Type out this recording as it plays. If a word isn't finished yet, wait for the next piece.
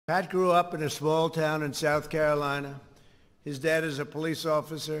Pat grew up in a small town in South Carolina. His dad is a police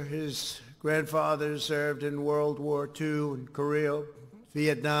officer. His grandfather served in World War II in Korea,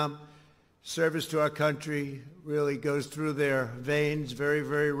 Vietnam. Service to our country really goes through their veins very,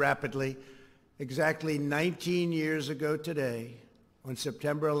 very rapidly. Exactly 19 years ago today, on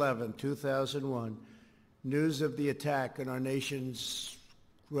September 11, 2001, news of the attack on our nation's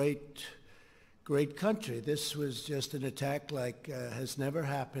great country. This was just an attack like has never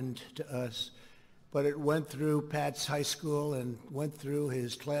happened to us. But it went through Pat's high school and went through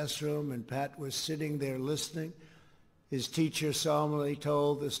his classroom, and Pat was sitting there listening. His teacher solemnly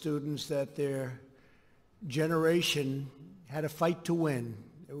told the students that their generation had a fight to win.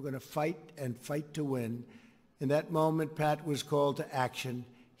 They were going to fight and fight to win. In that moment, Pat was called to action.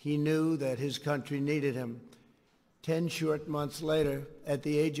 He knew that his country needed him. 10 short months later, at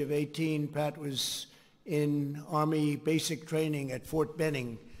the age of 18, Pat was in Army basic training at Fort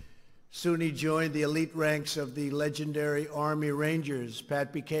Benning. Soon he joined the elite ranks of the legendary Army Rangers.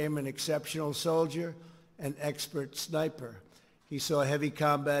 Pat became an exceptional soldier, an expert sniper. He saw heavy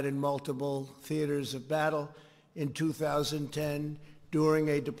combat in multiple theaters of battle. In 2010, during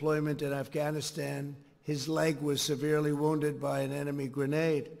a deployment in Afghanistan, his leg was severely wounded by an enemy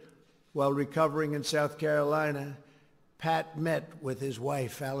grenade. While recovering in South Carolina, Pat met with his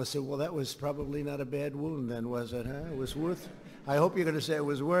wife, Allison. Well, that was probably not a bad wound then, was it, huh? It was worth it. I hope you're going to say it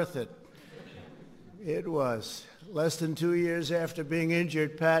was worth it. It was. Less than 2 years after being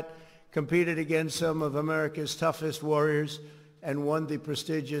injured, Pat competed against some of America's toughest warriors and won the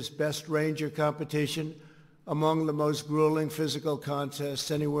prestigious Best Ranger competition, among the most grueling physical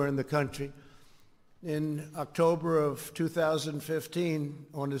contests anywhere in the country. In October of 2015,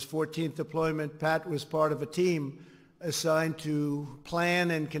 on his 14th deployment, Pat was part of a team assigned to plan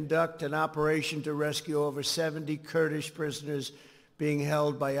and conduct an operation to rescue over 70 Kurdish prisoners being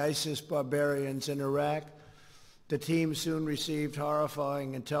held by ISIS barbarians in Iraq. The team soon received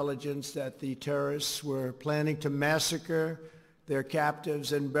horrifying intelligence that the terrorists were planning to massacre their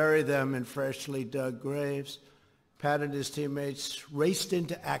captives and bury them in freshly dug graves. Pat and his teammates raced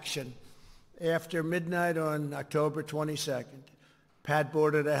into action. After midnight on October 22nd, Pat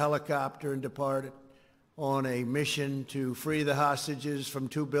boarded a helicopter and departed on a mission to free the hostages from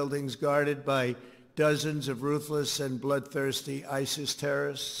two buildings guarded by dozens of ruthless and bloodthirsty ISIS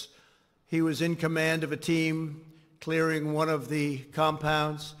terrorists. He was in command of a team clearing one of the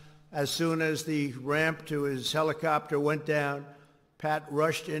compounds. As soon as the ramp to his helicopter went down, Pat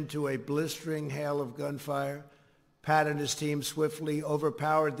rushed into a blistering hail of gunfire. Pat and his team swiftly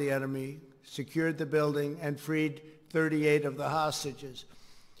overpowered the enemy, secured the building, and freed 38 of the hostages.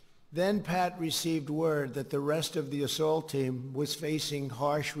 Then Pat received word that the rest of the assault team was facing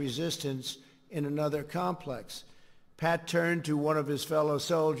harsh resistance in another complex. Pat turned to one of his fellow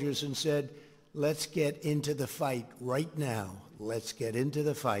soldiers and said, "Let's get into the fight right now. Let's get into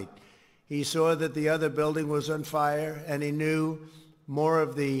the fight." He saw that the other building was on fire, and he knew more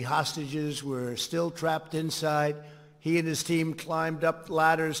of the hostages were still trapped inside. He and his team climbed up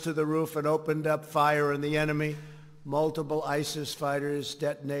ladders to the roof and opened up fire on the enemy. Multiple ISIS fighters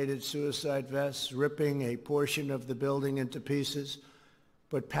detonated suicide vests, ripping a portion of the building into pieces.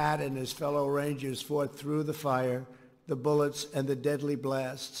 But Pat and his fellow Rangers fought through the fire, the bullets, and the deadly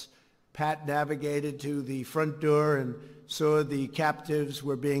blasts. Pat navigated to the front door and saw the captives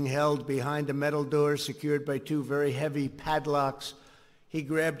were being held behind a metal door secured by two very heavy padlocks. He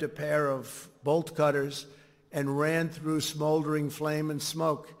grabbed a pair of bolt cutters and ran through smoldering flame and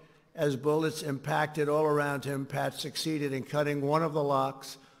smoke. As bullets impacted all around him, Pat succeeded in cutting one of the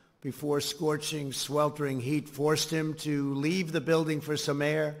locks before scorching, sweltering heat forced him to leave the building for some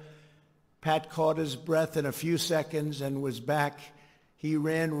air. Pat caught his breath in a few seconds and was back. He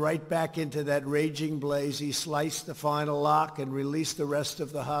ran right back into that raging blaze. He sliced the final lock and released the rest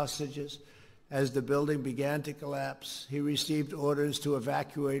of the hostages. As the building began to collapse, he received orders to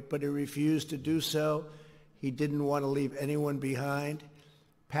evacuate, but he refused to do so. He didn't want to leave anyone behind.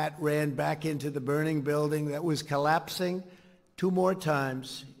 Pat ran back into the burning building that was collapsing 2 more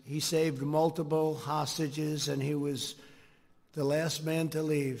times. He saved multiple hostages, and he was the last man to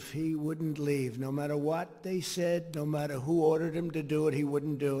leave. He wouldn't leave. No matter what they said, no matter who ordered him to do it, he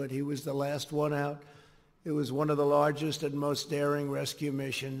wouldn't do it. He was the last one out. It was one of the largest and most daring rescue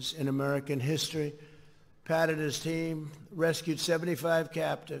missions in American history. Pat and his team rescued 75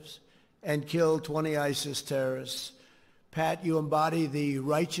 captives and killed 20 ISIS terrorists. Pat, you embody the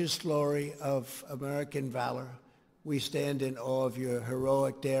righteous glory of American valor. We stand in awe of your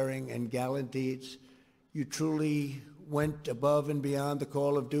heroic daring and gallant deeds. You truly went above and beyond the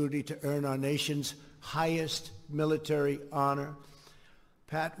call of duty to earn our nation's highest military honor.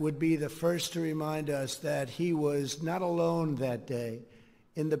 Pat would be the first to remind us that he was not alone that day.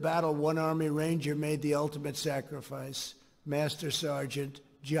 In the battle, one Army Ranger made the ultimate sacrifice, Master Sergeant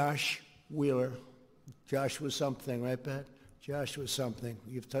Josh Wheeler. Josh was something, right, Pat? Josh was something.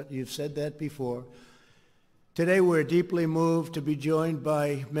 You've said that before. Today, we're deeply moved to be joined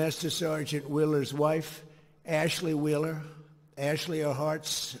by Master Sergeant Wheeler's wife, Ashley Wheeler. Ashley, our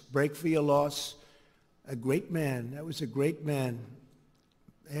hearts break for your loss. A great man. That was a great man.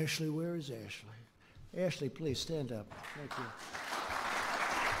 Ashley, where is Ashley? Ashley, please stand up. Thank you.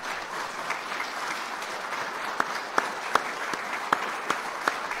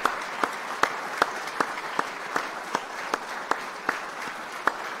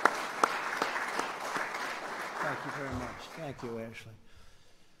 Thank you very much. Thank you, Ashley.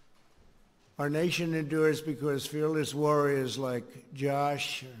 Our nation endures because fearless warriors like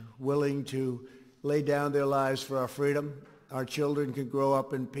Josh are willing to lay down their lives for our freedom. Our children can grow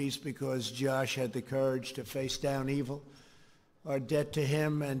up in peace because Josh had the courage to face down evil. Our debt to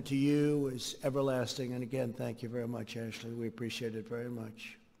him and to you is everlasting. And again, thank you very much, Ashley. We appreciate it very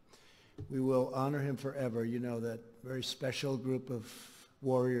much. We will honor him forever. You know, that very special group of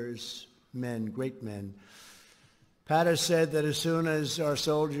warriors, men, great men. Pat has said that as soon as our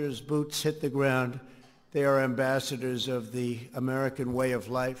soldiers' boots hit the ground, they are ambassadors of the American way of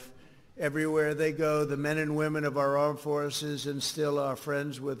life. Everywhere they go, the men and women of our armed forces instill our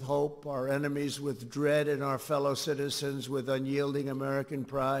friends with hope, our enemies with dread, and our fellow citizens with unyielding American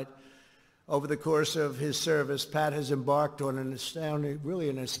pride. Over the course of his service, Pat has embarked on an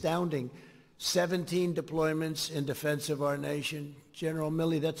astounding 17 deployments in defense of our nation. General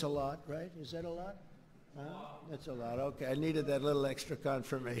Milley, that's a lot, right? Is that a lot? Huh? That's a lot. Okay, I needed that little extra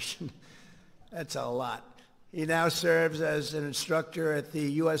confirmation. That's a lot. He now serves as an instructor at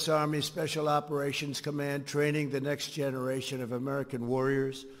the U.S. Army Special Operations Command, training the next generation of American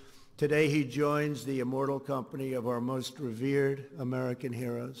warriors. Today, he joins the immortal company of our most revered American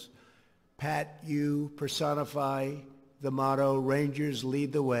heroes. Pat, you personify the motto, Rangers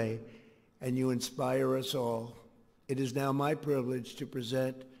lead the way, and you inspire us all. It is now my privilege to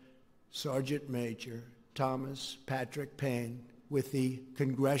present Sergeant Major Thomas Patrick Payne with the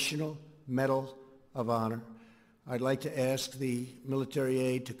Congressional Medal of Honor. I'd like to ask the military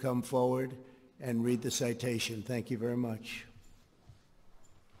aide to come forward and read the citation. Thank you very much.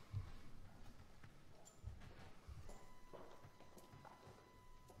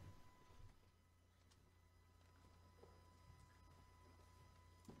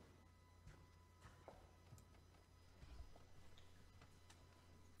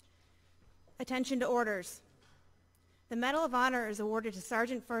 Attention to orders. The Medal of Honor is awarded to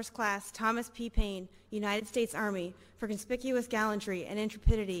Sergeant First Class Thomas P. Payne, United States Army, for conspicuous gallantry and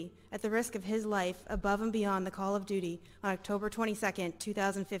intrepidity at the risk of his life above and beyond the call of duty on October 22,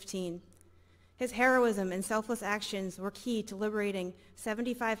 2015. His heroism and selfless actions were key to liberating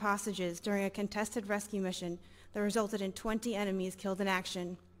 75 hostages during a contested rescue mission that resulted in 20 enemies killed in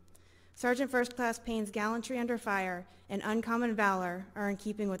action. Sergeant First Class Payne's gallantry under fire and uncommon valor are in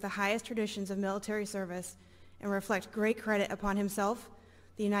keeping with the highest traditions of military service and reflect great credit upon himself,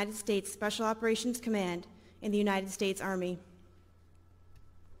 the United States Special Operations Command, and the United States Army.